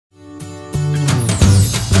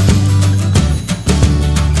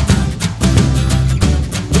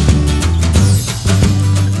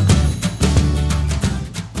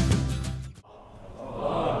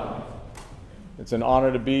It's an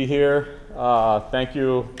honor to be here. Thank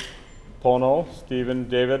you, Pono, Stephen,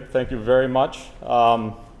 David, thank you very much.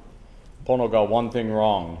 Pono got one thing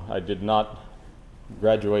wrong. I did not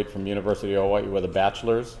graduate from University of Hawaii with a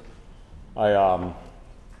bachelor's. I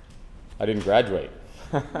didn't graduate.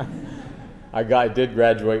 I did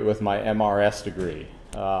graduate with my MRS degree.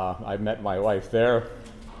 I met my wife there,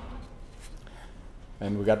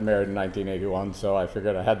 and we got married in 1981, so I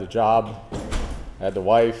figured I had the job, I had the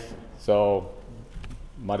wife, so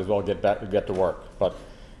might as well get to work. But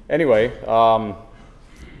anyway,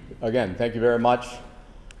 again, thank you very much.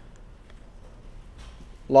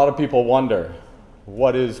 A lot of people wonder,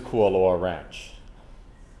 what is Kualoa Ranch?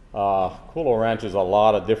 Kualoa Ranch is a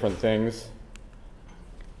lot of different things.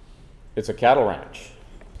 It's a cattle ranch.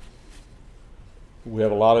 We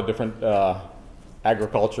have a lot of different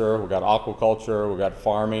agriculture. We've got aquaculture, we've got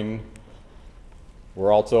farming.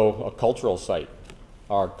 We're also a cultural site.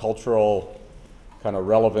 Our cultural kind of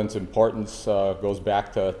relevance, importance goes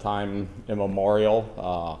back to time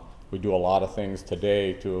immemorial. We do a lot of things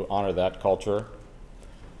today to honor that culture.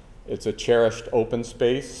 It's a cherished open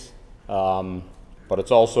space, but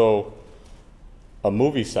it's also a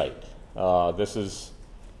movie site. This is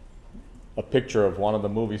a picture of one of the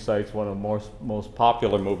movie sites, one of the most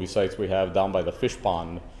popular movie sites we have down by the fish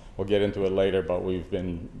pond. We'll get into it later, but we've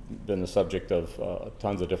been the subject of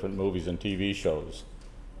tons of different movies and TV shows.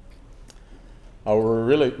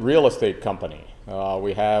 We're a real estate company.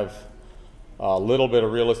 We have a little bit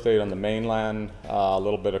of real estate on the mainland, a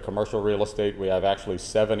little bit of commercial real estate. We have actually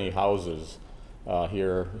 70 houses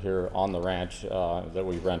here on the ranch that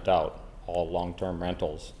we rent out, all long-term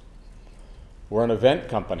rentals. We're an event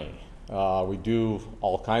company. We do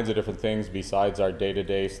all kinds of different things besides our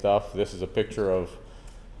day-to-day stuff. This is a picture of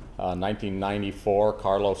 1994,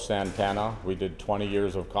 Carlos Santana. We did 20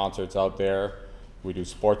 years of concerts out there. We do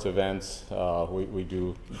sports events, we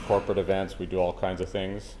do corporate events, we do all kinds of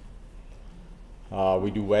things.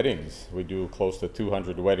 We do weddings. We do close to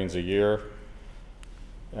 200 weddings a year.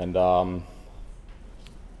 And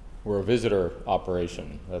we're a visitor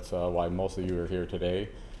operation. That's why most of you are here today.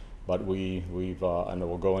 But we've, and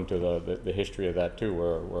we'll go into the history of that too.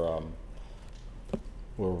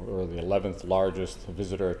 We're the 11th largest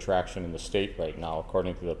visitor attraction in the state right now,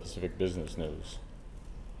 according to the Pacific Business News.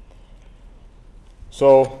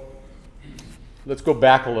 So let's go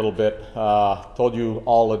back a little bit. Told you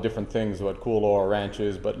all the different things what Kualoa Ranch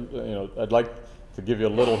is, but I'd like to give you a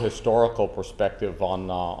little historical perspective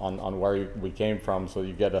on where we came from, so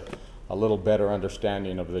you get a little better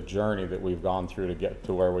understanding of the journey that we've gone through to get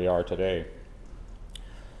to where we are today.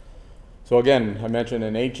 So again, I mentioned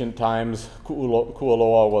in ancient times,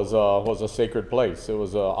 Kualoa was a sacred place. It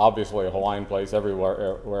was obviously a Hawaiian place.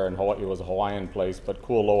 Everywhere in Hawaii was a Hawaiian place, but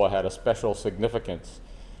Kualoa had a special significance.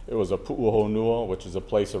 It was a pu'uhonua, which is a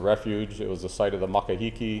place of refuge. It was the site of the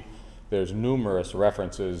makahiki. There's numerous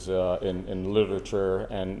references in literature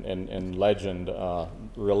and in legend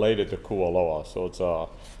related to Kualoa.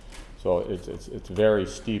 So it's very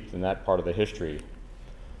steeped in that part of the history.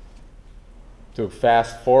 To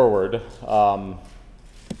fast forward,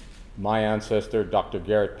 my ancestor, Dr.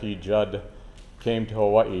 Garrett P. Judd, came to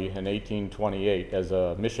Hawaii in 1828 as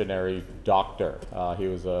a missionary doctor. He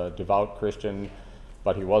was a devout Christian,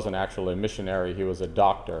 but he wasn't actually a missionary, he was a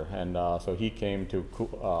doctor. And so he came to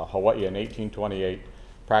Hawaii in 1828,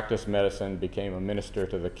 practiced medicine, became a minister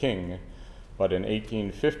to the king, but in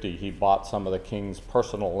 1850 he bought some of the king's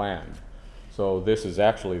personal land. So this is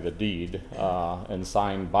actually the deed and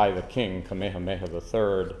signed by the king, Kamehameha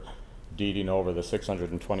III, deeding over the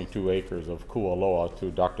 622 acres of Kualoa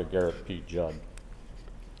to Dr. Garrett P. Judd.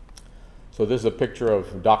 So this is a picture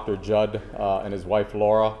of Dr. Judd and his wife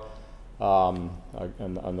Laura.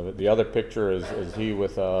 And the other picture is he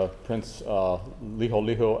with Prince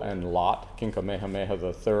Liholiho and Lot, King Kamehameha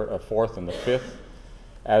the fourth and the fifth.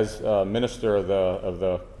 As minister of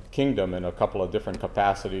the kingdom in a couple of different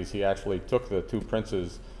capacities, he actually took the two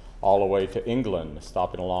princes all the way to England,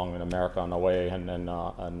 stopping along in America on the way,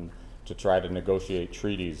 and to try to negotiate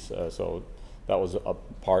treaties. So that was a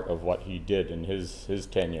part of what he did in his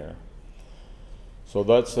tenure. So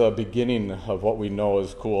that's the beginning of what we know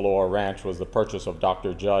as Kualoa Ranch, was the purchase of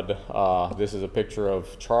Dr. Judd. This is a picture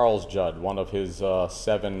of Charles Judd, one of his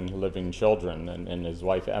 7 living children, and his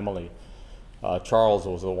wife Emily. Charles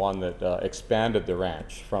was the one that expanded the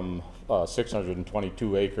ranch from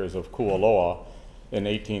 622 acres of Kualoa. In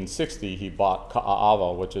 1860, he bought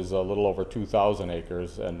Ka'awa, which is a little over 2,000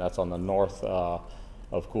 acres, and that's on the north of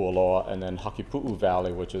Kualoa, and then Hakipu'u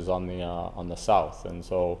Valley, which is on the south. And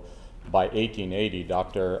so by 1880,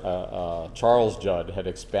 Dr. Charles Judd had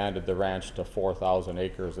expanded the ranch to 4,000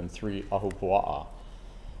 acres and 3 ahupua'a.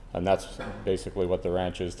 And that's basically what the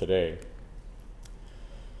ranch is today.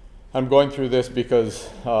 I'm going through this because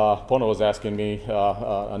Pono was asking me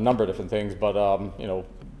a number of different things, but you know,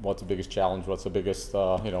 what's the biggest challenge? What's the biggest,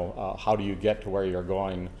 how do you get to where you're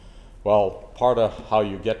going? Well, part of how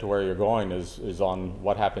you get to where you're going is on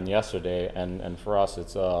what happened yesterday, and for us,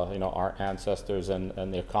 it's our ancestors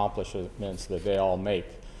and the accomplishments that they all make.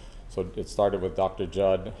 So it started with Dr.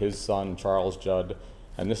 Judd, his son Charles Judd,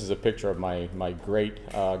 and this is a picture of my great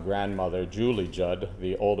grandmother Julie Judd,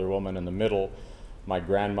 the older woman in the middle, my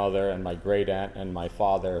grandmother and my great aunt and my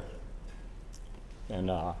father, and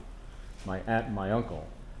my aunt and my uncle.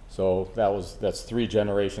 So that's 3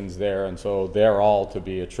 generations there, and so they're all to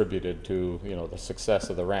be attributed to the success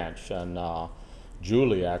of the ranch. And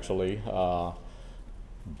Julie actually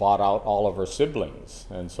bought out all of her siblings,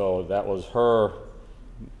 and so that was her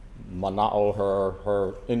mana'o,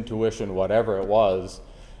 her intuition, whatever it was.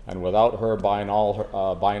 And without her buying out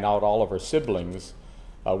all of her siblings,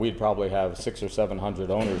 we'd probably have 600 or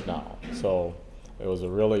 700 owners now. So it was a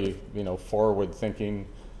really forward-thinking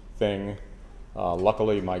thing.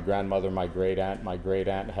 Luckily, my grandmother, my great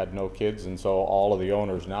aunt had no kids, and so all of the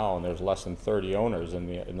owners now, and there's less than 30 owners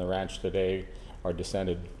in the ranch today, are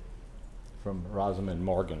descended from Rosamond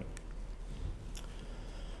Morgan.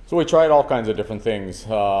 So we tried all kinds of different things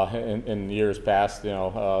in years past.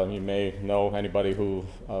 You may know anybody who.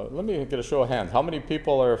 Let me get a show of hands. How many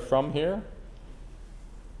people are from here?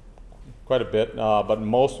 Quite a bit, but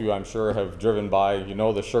most of you, I'm sure, have driven by.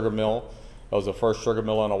 The sugar mill. That was the first sugar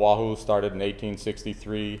mill on Oahu, started in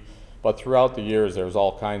 1863. But throughout the years, there was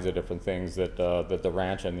all kinds of different things that the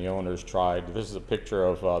ranch and the owners tried. This is a picture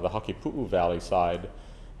of the Hakipu'u Valley side,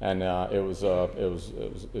 and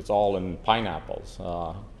it's all in pineapples.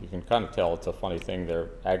 You can kind of tell it's a funny thing. Their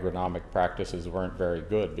agronomic practices weren't very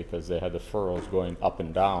good because they had the furrows going up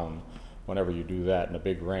and down. Whenever you do that in a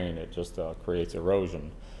big rain, it just creates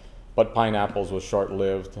erosion. But pineapples was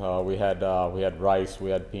short-lived. We had rice, we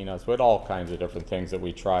had peanuts, we had all kinds of different things that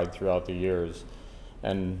we tried throughout the years,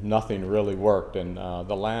 and nothing really worked. And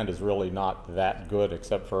the land is really not that good,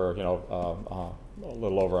 except for a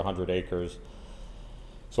little over 100 acres.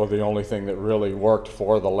 So the only thing that really worked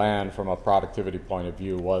for the land from a productivity point of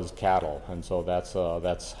view was cattle, and so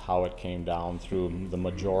that's how it came down through the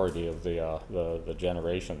majority of the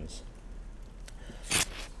generations.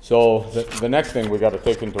 So the next thing we got to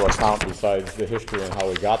take into account, besides the history and how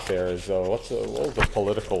we got there, is what was the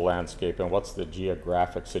political landscape and what's the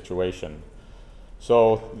geographic situation.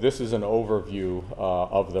 So this is an overview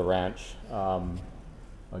of the ranch.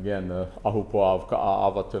 Again, the Ahupua of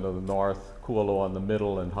Ka'ava to the north, Kualoa in the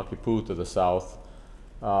middle, and Hakipu to the south.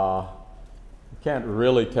 You can't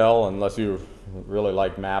really tell unless you really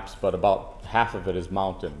like maps, but about half of it is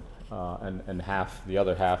mountain, and the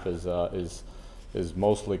other half is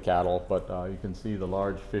mostly cattle, but you can see the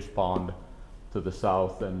large fish pond to the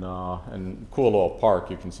south, and Kualoa Park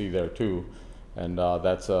you can see there too, and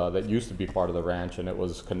that used to be part of the ranch, and it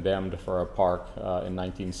was condemned for a park in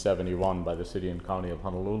 1971 by the city and county of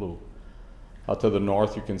Honolulu. To the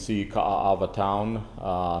north you can see Ka'ava Town.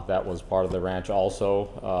 That was part of the ranch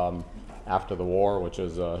also after the war, which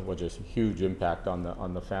is a huge impact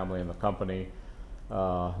on the family and the company.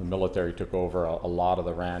 The military took over a lot of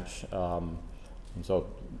the ranch. And so,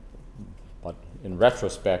 but in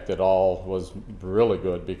retrospect, it all was really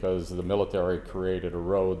good because the military created a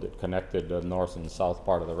road that connected the north and south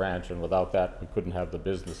part of the ranch, and without that, we couldn't have the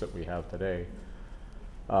business that we have today.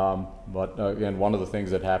 But again, one of the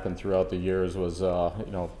things that happened throughout the years was,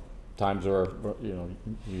 times where,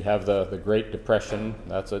 you have the Great Depression.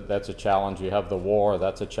 That's a challenge. You have the war.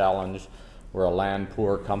 That's a challenge. We're a land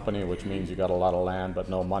poor company, which means you got a lot of land but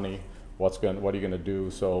no money. What are you going to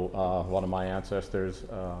do? So one of my ancestors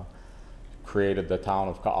created the town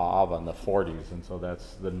of Ka'ava in the 40s, and so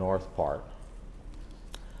that's the north part.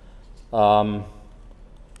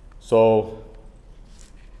 So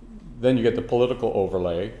then you get the political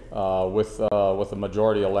overlay with the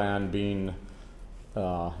majority of land being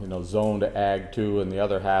zoned Ag 2 and the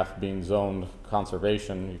other half being zoned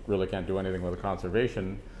conservation. You really can't do anything with the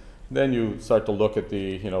conservation. Then you start to look at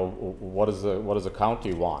the, what does the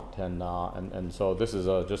county want, and so this is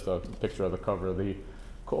just a picture of the cover of the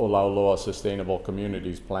Ko'olauloa Sustainable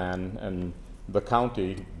Communities Plan, and the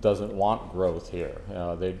county doesn't want growth here.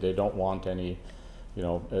 They don't want any,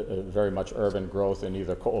 very much urban growth in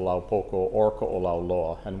either Ko'olaupoko or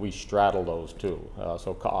Ko'olauloa, and we straddle those two.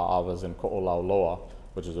 So Ka'ava's in Ko'olauloa,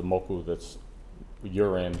 which is a moku that's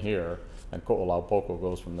you're in here, and Ko'olaupoko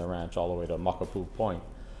goes from the ranch all the way to Makapu Point.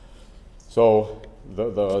 So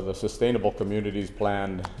the Sustainable Communities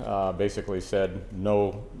Plan basically said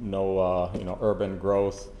no urban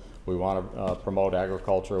growth. We want to promote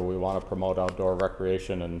agriculture. We want to promote outdoor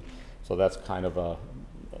recreation, and so that's kind of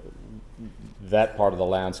that part of the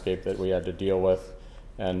landscape that we had to deal with,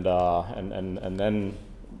 and then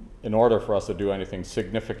in order for us to do anything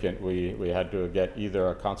significant, we had to get either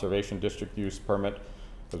a conservation district use permit,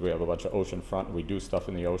 because we have a bunch of ocean front and we do stuff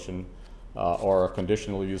in the ocean, or a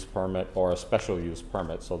conditional use permit or a special use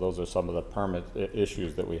permit. So those are some of the permit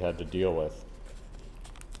issues that we had to deal with.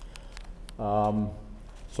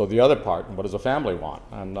 So the other part, what does a family want?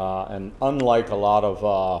 And unlike a lot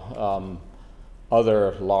of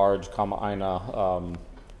other large Kama'aina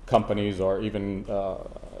companies, or even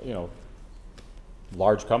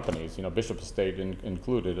large companies, Bishop Estate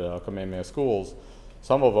included, Kamehameha Schools,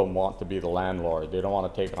 some of them want to be the landlord. They don't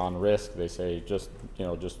want to take on risk. They say,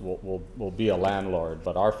 we'll be a landlord.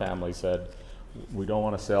 But our family said, we don't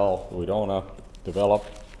want to sell, we don't want to develop,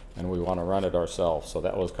 and we want to run it ourselves. So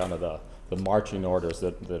that was kind of the marching orders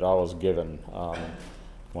that I was given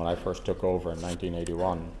when I first took over in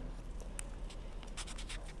 1981.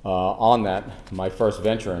 On that, my first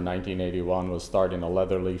venture in 1981 was starting a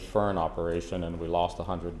leather leaf fern operation, and we lost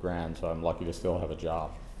 100 grand, so I'm lucky to still have a job.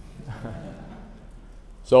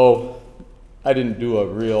 So I didn't do a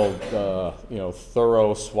real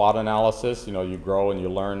thorough SWOT analysis. You grow and you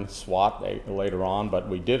learn SWOT later on, but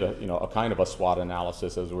we did a kind of a SWOT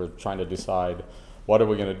analysis as we're trying to decide, what are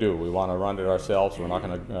we going to do? We want to run it ourselves. We're not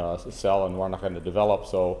going to sell, and we're not going to develop.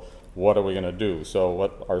 So what are we going to do? So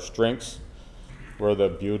what our strengths were: the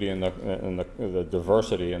beauty and the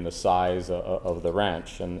diversity and the size of the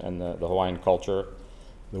ranch and the Hawaiian culture.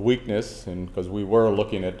 The weakness, and because we were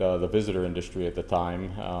looking at the visitor industry at the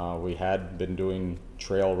time, we had been doing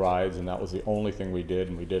trail rides, and that was the only thing we did,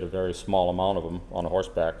 and we did a very small amount of them on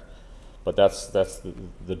horseback. But that's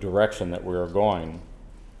the direction that we were going.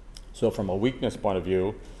 So from a weakness point of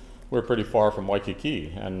view, we're pretty far from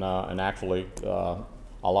Waikiki, and actually a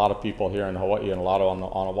lot of people here in Hawaii and a lot on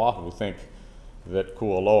Oahu think that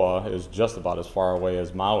Kualoa is just about as far away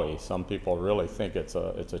as Maui. Some people really think it's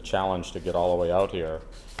a challenge to get all the way out here.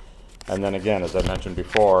 And then again, as I mentioned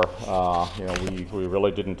before, we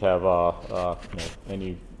really didn't have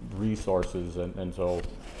any resources, and so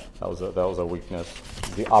that was a weakness.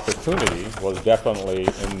 The opportunity was definitely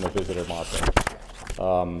in the visitor market.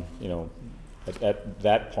 At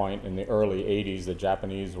that point in the early 80s, the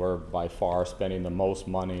Japanese were by far spending the most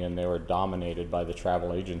money, and they were dominated by the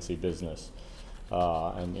travel agency business.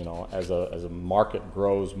 As a market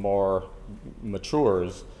grows,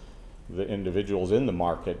 matures, the individuals in the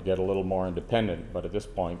market get a little more independent. But at this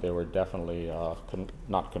point, they were definitely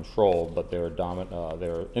not controlled, but they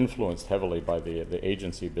were influenced heavily by the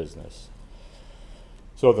agency business.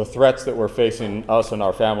 So the threats that were facing us and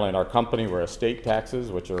our family and our company were estate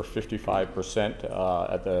taxes, which are 55%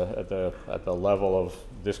 at the level of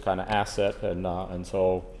this kind of asset, and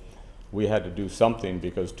so we had to do something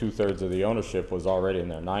because 2/3 of the ownership was already in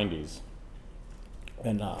their 90s.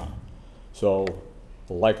 And so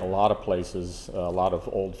like a lot of places, a lot of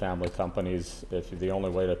old family companies, if the only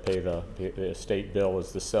way to pay the estate bill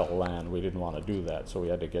is to sell land, we didn't want to do that, so we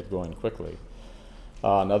had to get going quickly.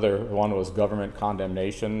 Another one was government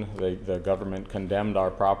condemnation. The government condemned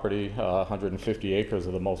our property, 150 acres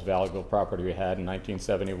of the most valuable property we had in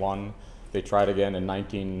 1971. They tried again in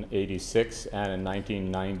 1986 and in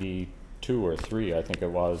 1992 or 3, I think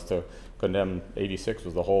it was, to condemn. 86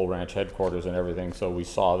 was the whole ranch headquarters and everything, so we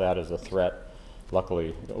saw that as a threat.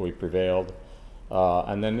 Luckily, we prevailed.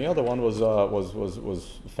 And then the other one was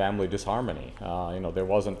family disharmony. There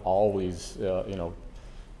wasn't always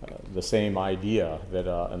the same idea that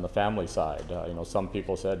on the family side. Some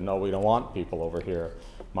people said, no, we don't want people over here.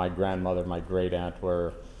 My grandmother, my great aunt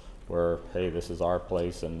were, hey, this is our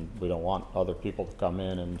place and we don't want other people to come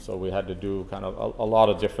in. And so we had to do kind of a lot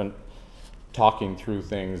of different talking through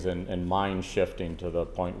things and mind shifting to the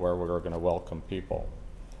point where we were going to welcome people.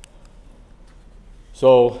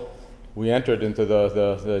 So we entered into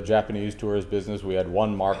the Japanese tourist business. We had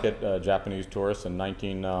one market, Japanese tourists, in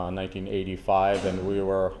 1985, and we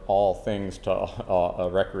were all things to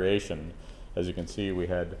recreation. As you can see, we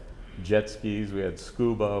had jet skis, we had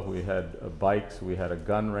scuba, we had bikes, we had a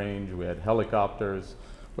gun range, we had helicopters,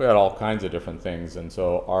 we had all kinds of different things. And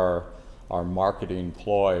so our marketing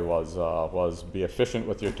ploy was be efficient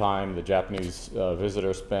with your time. The Japanese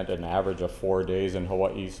visitors spent an average of 4 days in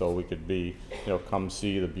Hawaii, so we could come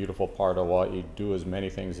see the beautiful part of Hawaii, do as many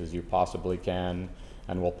things as you possibly can,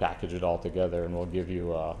 and we'll package it all together and we'll give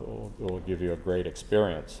you a great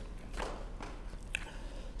experience.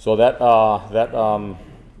 So that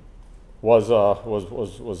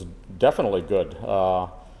was definitely good.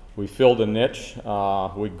 We filled a niche.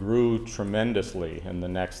 We grew tremendously in the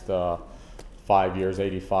next 5 years.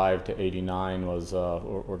 85 to 89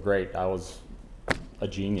 were great. I was a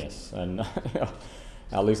genius, and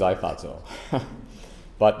at least I thought so.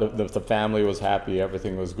 But the family was happy.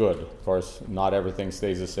 Everything was good. Of course, not everything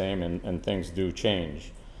stays the same, and things do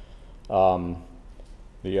change.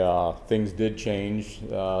 Things did change.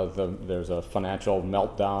 There's a financial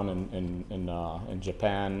meltdown in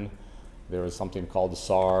Japan. There was something called the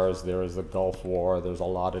SARS. There was the Gulf War. There's a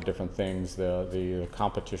lot of different things. The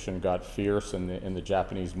competition got fierce in the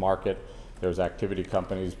Japanese market. There's activity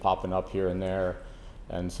companies popping up here and there,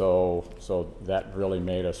 and so that really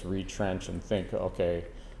made us retrench and think, okay,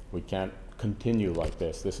 we can't continue like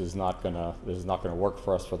this. This is not gonna work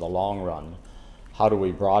for us for the long run. How do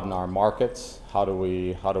we broaden our markets? How do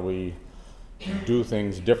we do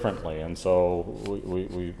things differently? And so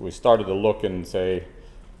we started to look and say,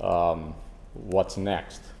 what's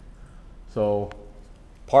next? So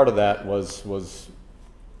part of that was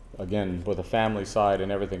again, with the family side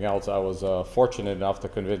and everything else, I was fortunate enough to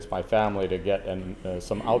convince my family to get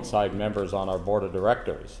some outside members on our board of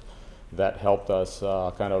directors. That helped us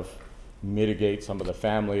kind of mitigate some of the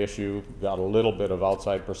family issue, got a little bit of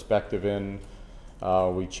outside perspective in.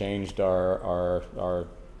 We changed our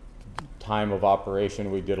time of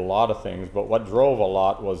operation. We did a lot of things, but what drove a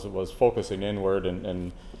lot was focusing inward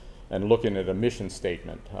and looking at a mission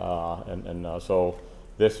statement. So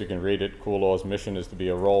this, you can read it. Kulo's mission is to be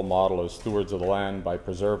a role model as stewards of the land by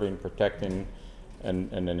preserving, protecting,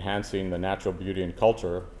 and enhancing the natural beauty and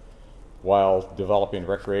culture, while developing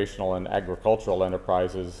recreational and agricultural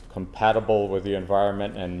enterprises compatible with the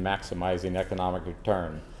environment and maximizing economic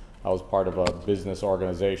return. I was part of a business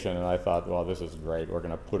organization, and I thought, well, this is great. We're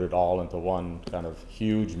going to put it all into one kind of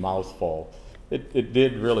huge mouthful. It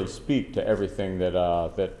did really speak to everything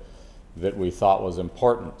that we thought was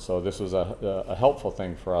important. So this was a helpful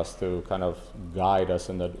thing for us to kind of guide us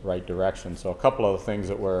in the right direction. So a couple of the things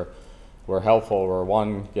that were helpful were,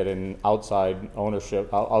 one, getting outside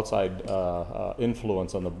ownership, outside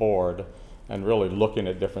influence on the board, and really looking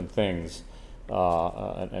at different things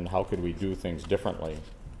and how could we do things differently.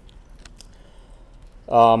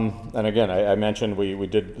 And again, I mentioned we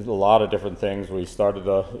did a lot of different things. We started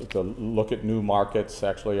to look at new markets.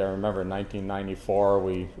 Actually, I remember in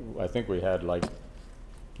 1994, I think we had like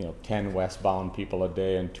 10 westbound people a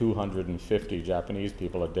day and 250 Japanese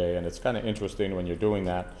people a day. And it's kind of interesting when you're doing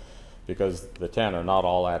that, because the 10 are not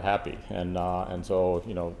all that happy. And so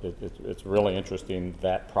it's really interesting,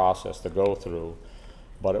 that process to go through.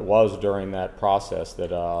 But it was during that process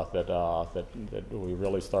that we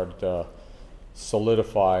really started to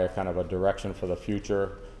solidify a kind of a direction for the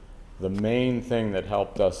future. The main thing that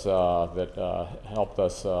helped us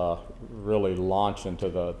really launch into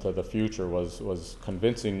the future was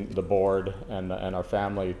convincing the board and our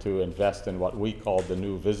family to invest in what we called the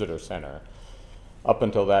new visitor center. Up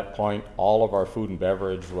until that point, all of our food and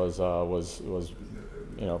beverage was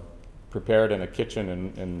prepared in a kitchen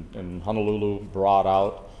in Honolulu, brought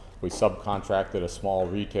out. We subcontracted a small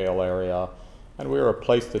retail area. And we were a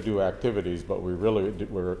place to do activities, but we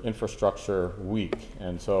were infrastructure weak.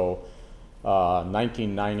 And so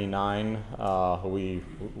 1999, we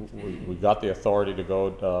got the authority to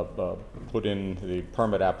go put in the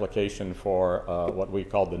permit application for what we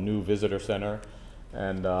called the new visitor center.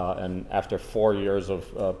 And after 4 years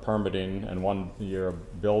of permitting and 1 year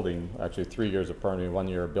of building, actually 3 years of permitting, 1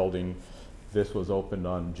 year of building, this was opened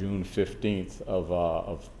on June 15th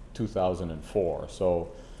of 2004. So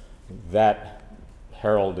that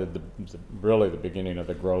heralded really the beginning of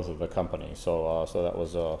the growth of the company. So that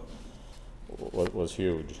was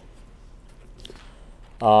huge.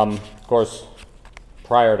 Of course,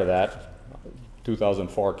 prior to that,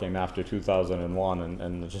 2004 came after 2001,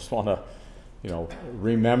 and I just want to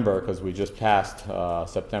remember, because we just passed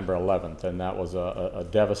September 11th, and that was a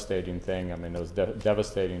devastating thing. I mean, it was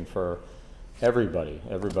devastating for everybody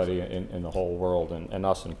in the whole world, and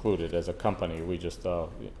us included as a company.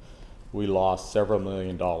 We lost several $1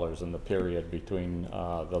 million in the period between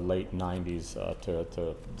the late 90s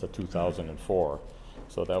to 2004.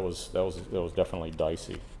 So that was definitely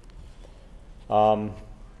dicey.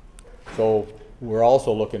 So we're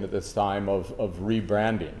also looking at this time of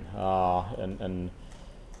rebranding, and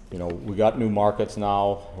we got new markets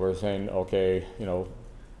now. We're saying, okay,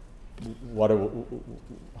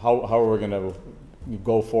 how are we going to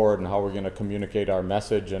go forward, and how we're going to communicate our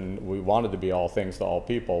message? And we wanted to be all things to all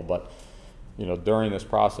people, but during this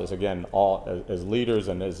process, again, as leaders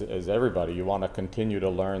and as everybody, you want to continue to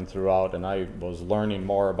learn throughout. And I was learning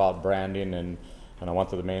more about branding And I went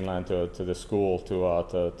to the mainland to the school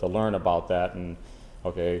to learn about that. And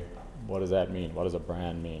okay, what does that mean? What does a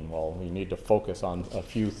brand mean? Well, you need to focus on a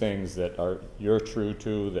few things that you're true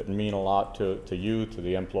to, that mean a lot to you, to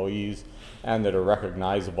the employees, and that are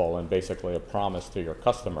recognizable and basically a promise to your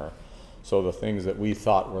customer. So the things that we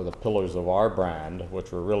thought were the pillars of our brand,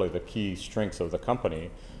 which were really the key strengths of the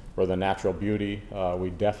company, were the natural beauty.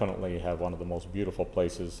 We definitely have one of the most beautiful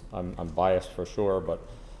places. I'm biased for sure, but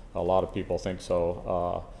a lot of people think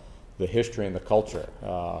so. The history and the culture.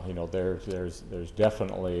 You know, there's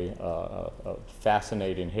definitely a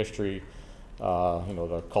fascinating history. You know,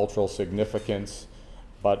 the cultural significance,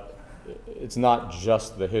 but it's not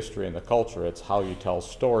just the history and the culture. It's how you tell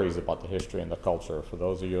stories about the history and the culture. For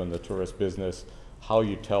those of you in the tourist business, how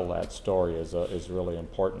you tell that story is really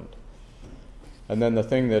important. And then the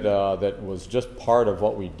thing that that was just part of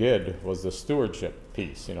what we did was the stewardship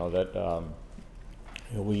piece. You know, that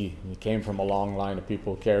you know, we came from a long line of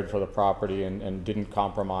people who cared for the property and didn't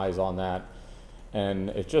compromise on that. And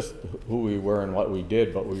it's just who we were and what we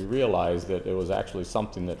did, but we realized that it was actually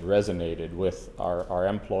something that resonated with our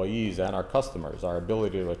employees and our customers, our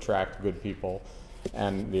ability to attract good people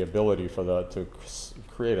and the ability for to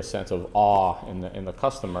create a sense of awe in the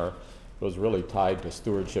customer was really tied to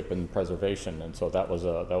stewardship and preservation. And so that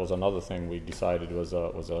was another thing we decided was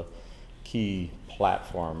a key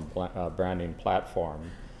platform, branding platform.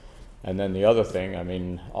 And then the other thing, I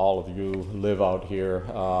mean, all of you live out here,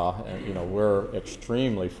 and, you know, we're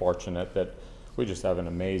extremely fortunate that we just have an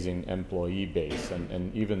amazing employee base.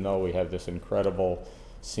 And even though we have this incredible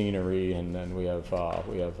scenery, and then we have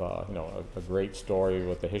you know, a great story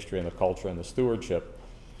with the history and the culture and the stewardship,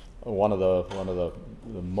 one of the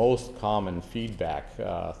most common feedback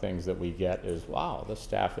things that we get is, wow, the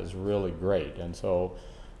staff is really great. And so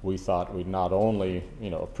we thought we'd not only, you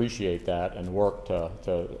know, appreciate that and work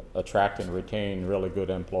to attract and retain really good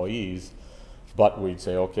employees, but we'd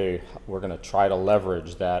say, okay, we're going to try to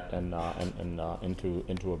leverage that and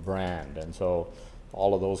into a brand. And so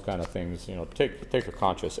all of those kind of things, you know, take a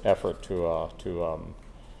conscious effort to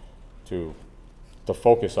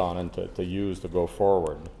focus on and to use to go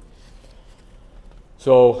forward.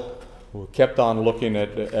 So we kept on looking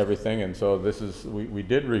at everything, and so this is, we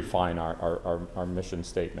did refine our mission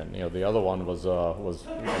statement. You know, the other one was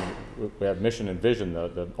we have mission and vision.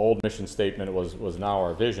 The old mission statement was now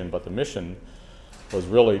our vision, but the mission was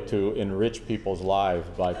really to enrich people's lives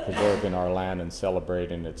by preserving our land and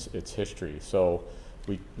celebrating its history. So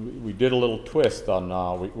we did a little twist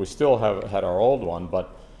on, we still had our old one,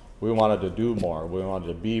 but we wanted to do more, we wanted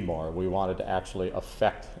to be more, we wanted to actually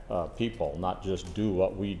affect people, not just do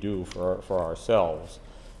what we do for ourselves.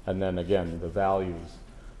 And then again, the values,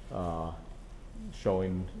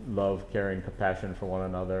 showing love, caring, compassion for one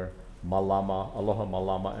another, malama, aloha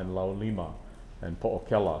malama, and laulima, and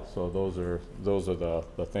po'okela. So those are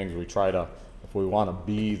the things we try to, if we want to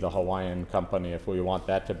be the Hawaiian company, if we want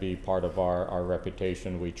that to be part of our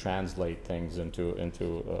reputation, we translate things into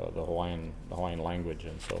the Hawaiian language.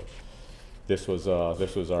 And so this was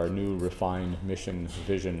our new refined mission,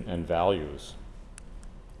 vision, and values.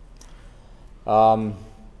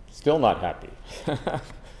 Still not happy.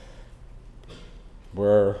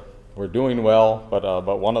 We're doing well,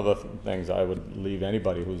 but one of the things I would leave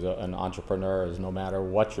anybody who's an entrepreneur is, no matter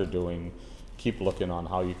what you're doing, keep looking on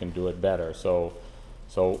how you can do it better. So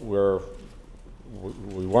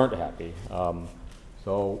we weren't happy.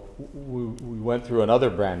 So we went through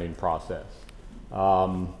another branding process.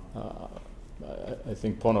 I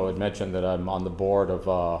think Pono had mentioned that I'm on the board of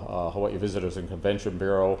Hawaii Visitors and Convention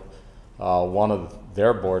Bureau. One of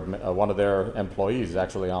their employees is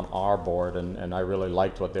actually on our board, and I really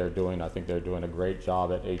liked what they're doing. I think they're doing a great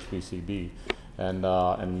job at HBCB. And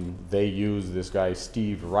they use this guy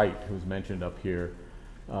Steve Wright, who's mentioned up here,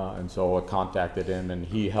 and so I contacted him, and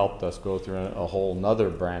he helped us go through a whole nother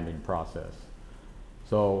branding process.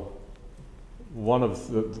 So one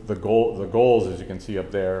of the goals, as you can see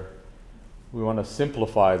up there, we want to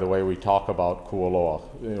simplify the way we talk about Kualoa.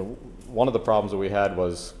 You know, one of the problems that we had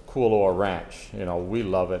was Kualoa Ranch. You know, we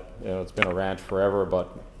love it. You know, it's been a ranch forever, but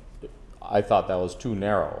I thought that was too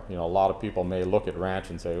narrow. You know, a lot of people may look at ranch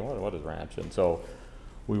and say, what is ranch? And so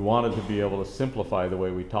we wanted to be able to simplify the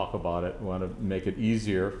way we talk about it. We want to make it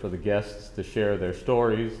easier for the guests to share their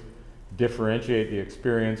stories, differentiate the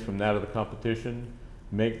experience from that of the competition,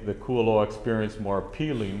 make the Kualoa experience more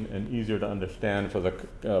appealing and easier to understand for the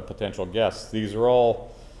potential guests. These are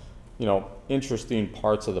all, you know, interesting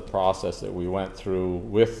parts of the process that we went through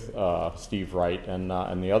with Steve Wright. And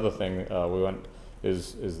the other thing we went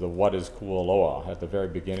is the what is Kualoa. At the very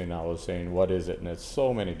beginning I was saying, what is it? And it's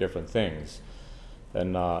so many different things.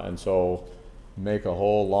 And so make a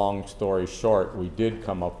whole long story short, we did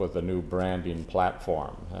come up with a new branding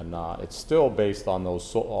platform, and it's still based on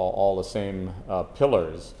those all the same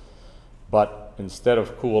pillars, but instead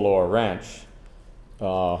of Kualoa Ranch,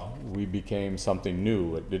 we became something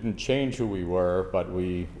new. It didn't change who we were, but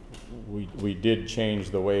we did change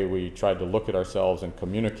the way we tried to look at ourselves and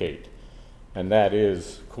communicate, and that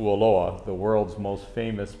is Kualoa, the world's most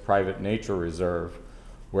famous private nature reserve,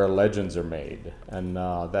 where legends are made. And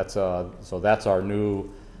so that's our new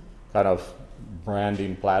kind of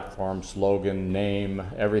branding platform, slogan, name,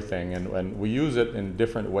 everything. And we use it in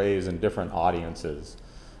different ways in different audiences.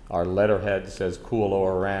 Our letterhead says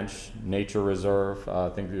Kualoa Ranch Nature Reserve. I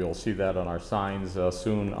think you'll see that on our signs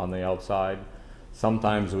soon on the outside.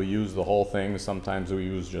 Sometimes we use the whole thing, sometimes we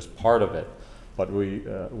use just part of it. But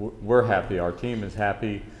we're happy, our team is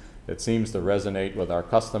happy. It seems to resonate with our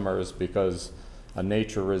customers because a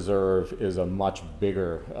nature reserve is a much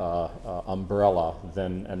bigger umbrella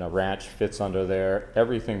and a ranch fits under there.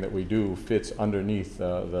 Everything that we do fits underneath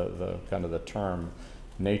the kind of the term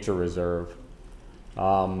nature reserve.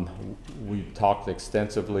 We talked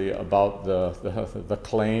extensively about the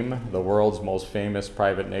claim, the world's most famous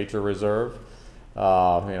private nature reserve. You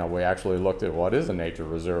know, we actually looked at what is a nature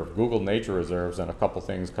reserve. Google nature reserves, and a couple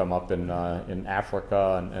things come up in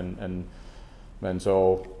Africa and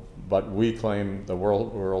so. But we claim the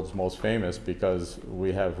world's most famous because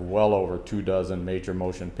we have well over 24 major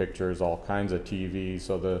motion pictures, all kinds of TV.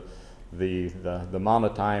 So the amount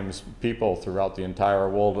of times people throughout the entire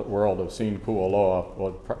world have seen Kualoa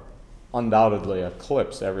will undoubtedly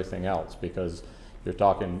eclipse everything else, because you're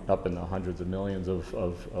talking up in the hundreds of millions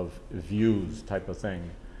of views type of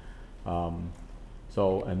thing.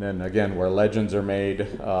 So, and then again, where legends are made, you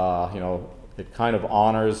know, it kind of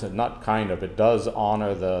honors, not kind of, it does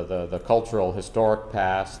honor the cultural, historic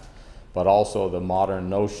past, but also the modern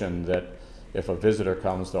notion that if a visitor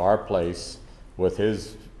comes to our place with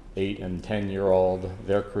his 8 and 10-year-old,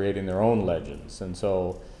 they're creating their own legends. And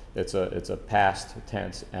so it's a past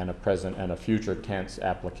tense and a present and a future tense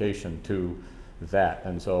application to that.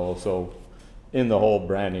 And so in the whole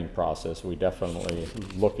branding process, we definitely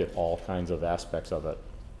look at all kinds of aspects of it.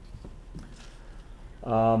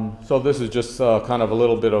 So this is just kind of a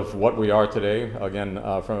little bit of what we are today. Again,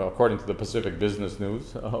 according to the Pacific Business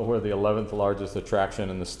News, we're the 11th largest attraction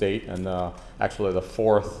in the state, and actually the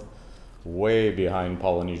 4th, way behind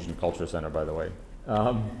Polynesian Culture Center, by the way.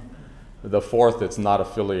 The 4th that's not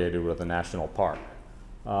affiliated with a national park.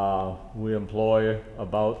 We employ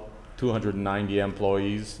about 290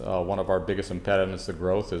 employees. One of our biggest impediments to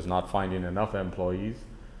growth is not finding enough employees.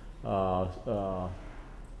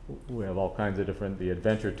 We have all kinds of the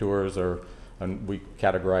adventure tours and we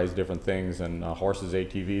categorize different things, and horses,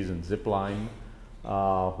 ATVs, and zip line.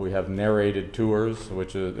 We have narrated tours,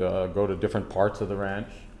 which go to different parts of the ranch.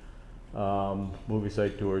 Movie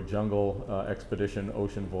site tour, jungle expedition,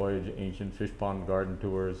 ocean voyage, ancient fish pond garden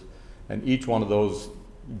tours. And each one of those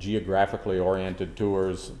geographically oriented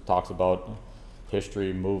tours talks about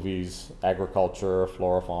history, movies, agriculture,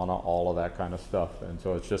 flora, fauna, all of that kind of stuff. And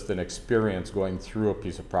so it's just an experience going through a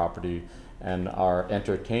piece of property, and our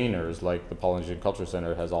entertainers, like the Polynesian Culture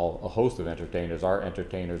Center has a host of entertainers. Our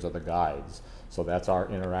entertainers are the guides. So that's our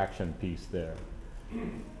interaction piece there.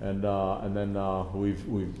 And then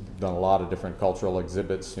we've done a lot of different cultural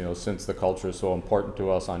exhibits, you know, since the culture is so important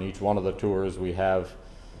to us. On each one of the tours we have,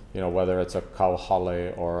 you know, whether it's a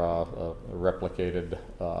kauhale or a replicated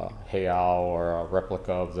heiau or a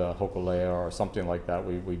replica of the hokulea or something like that,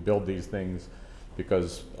 we build these things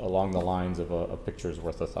because along the lines of a picture's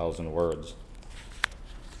worth 1,000 words.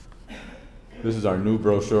 This is our new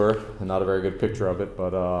brochure. Not a very good picture of it,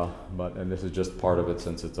 but and this is just part of it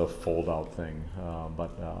since it's a fold-out thing.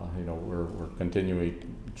 You know, we're continually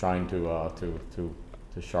trying to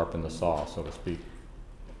sharpen the saw, so to speak.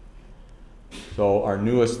 So our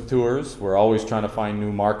newest tours, we're always trying to find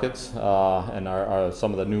new markets, and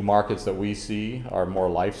some of the new markets that we see are more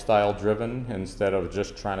lifestyle driven. Instead of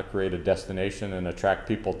just trying to create a destination and attract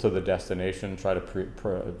people to the destination, try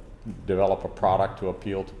to develop a product to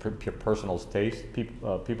appeal to people's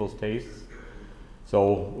tastes. So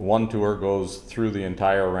one tour goes through the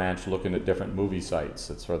entire ranch looking at different movie sites.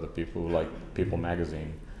 It's for the people who like People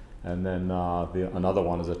magazine. And then another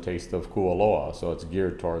one is a taste of Kualoa, so it's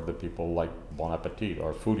geared toward the people like Bon Appetit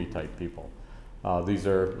or foodie type people. These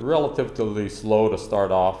are relatively slow to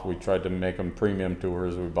start off. We tried to make them premium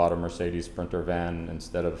tours. We bought a Mercedes Sprinter van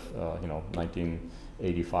instead of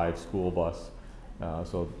 1985 school bus.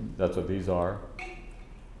 So that's what these are.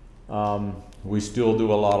 We still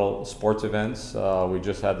do a lot of sports events. We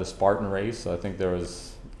just had the Spartan race. I think there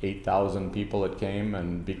was 8,000 people that came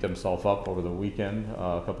and beat themselves up over the weekend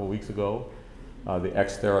a couple weeks ago. The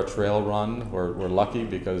Xterra Trail Run, we're lucky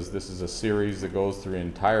because this is a series that goes through the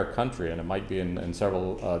entire country, and it might be in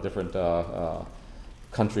several different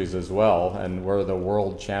countries as well, and we're the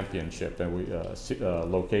world championship and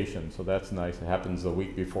location, so that's nice. It happens the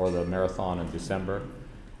week before the marathon in December.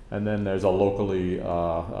 And then there's a locally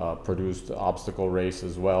produced obstacle race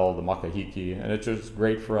as well, the Makahiki, and it's just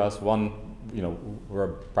great for us. One, you know, we're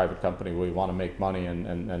a private company, we want to make money,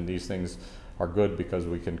 and these things are good because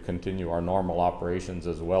we can continue our normal operations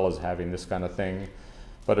as well as having this kind of thing.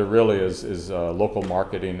 But it really is local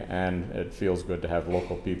marketing, and it feels good to have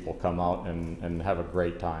local people come out and have a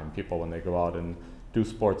great time. People, when they go out and do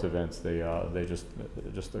sports events, they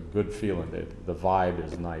just a good feeling. The vibe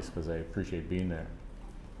is nice because they appreciate being there.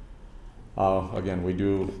 Again, we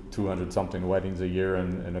do 200-something weddings a year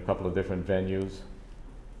in a couple of different venues.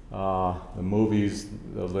 The movies,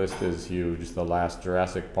 the list is huge. The last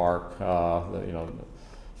Jurassic Park, you know,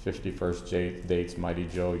 51st Dates, Mighty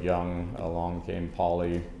Joe Young, Along Came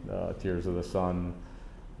Polly, Tears of the Sun,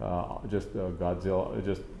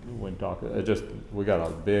 Godzilla. We got a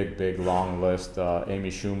big long list. Amy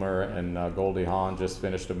Schumer and Goldie Hawn just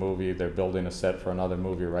finished a movie. They're building a set for another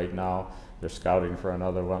movie right now. They're scouting for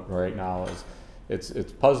another one right now.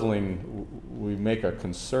 It's puzzling. We make a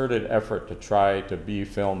concerted effort to try to be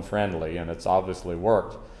film friendly, and it's obviously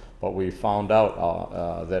worked. But we found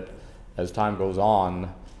out that as time goes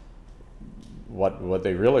on, what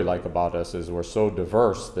they really like about us is we're so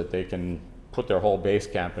diverse that they can put their whole base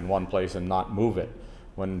camp in one place and not move it.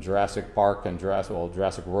 When Jurassic Park and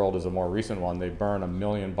Jurassic World is a more recent one, they burn $1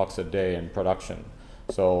 million a day in production.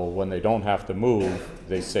 So when they don't have to move,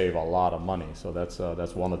 they save a lot of money. So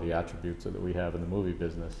that's one of the attributes that we have in the movie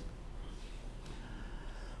business.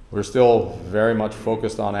 We're still very much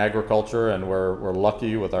focused on agriculture, and we're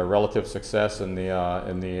lucky with our relative success in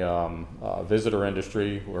the visitor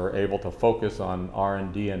industry. We're able to focus on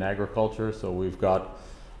R&D and agriculture. So we've got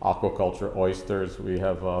aquaculture, oysters, we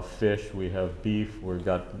have fish, we have beef. We're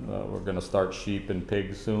going to start sheep and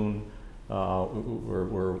pigs soon.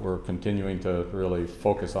 We're continuing to really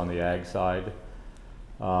focus on the ag side.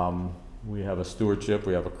 We have a stewardship.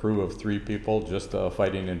 We have a crew of 3 people just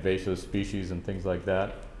fighting invasive species and things like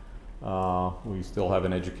that. We still have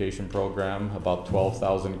an education program. About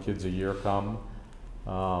 12,000 kids a year come.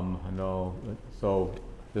 I know. So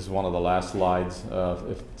this is one of the last slides.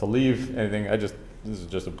 If to leave anything, this is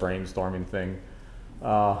just a brainstorming thing.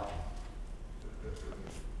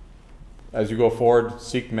 As you go forward,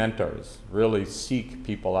 seek mentors. Really seek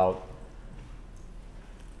people out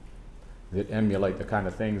that emulate the kind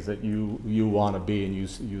of things that you want to be and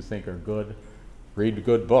you think are good. Read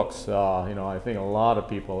good books. You know, I think a lot of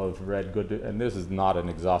people have read good, and this is not an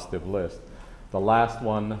exhaustive list. The last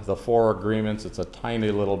one, The 4 Agreements, it's a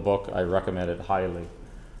tiny little book. I recommend it highly.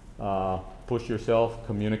 Push yourself,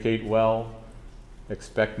 communicate well,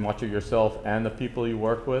 expect much of yourself and the people you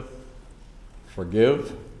work with.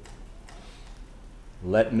 Forgive.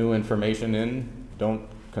 Let new information in. Don't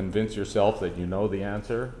convince yourself that you know the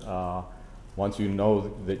answer. Once you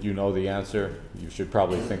know that you know the answer, you should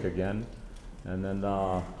probably think again. And then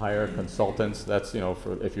hire consultants. That's, you know,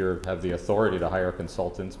 for if you have the authority to hire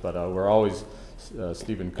consultants. But we're always,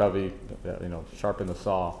 Stephen Covey, you know, sharpen the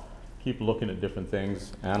saw. Keep looking at different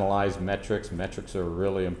things. Analyze metrics. Metrics are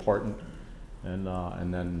really important. And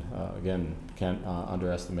then again, can't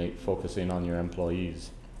underestimate focusing on your employees.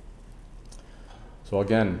 So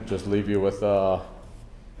again, just leave you with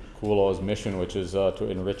Kuulo's mission, which is to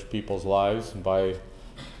enrich people's lives by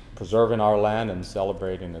preserving our land and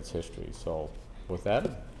celebrating its history. So with that,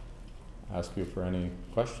 I ask you for any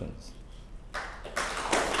questions.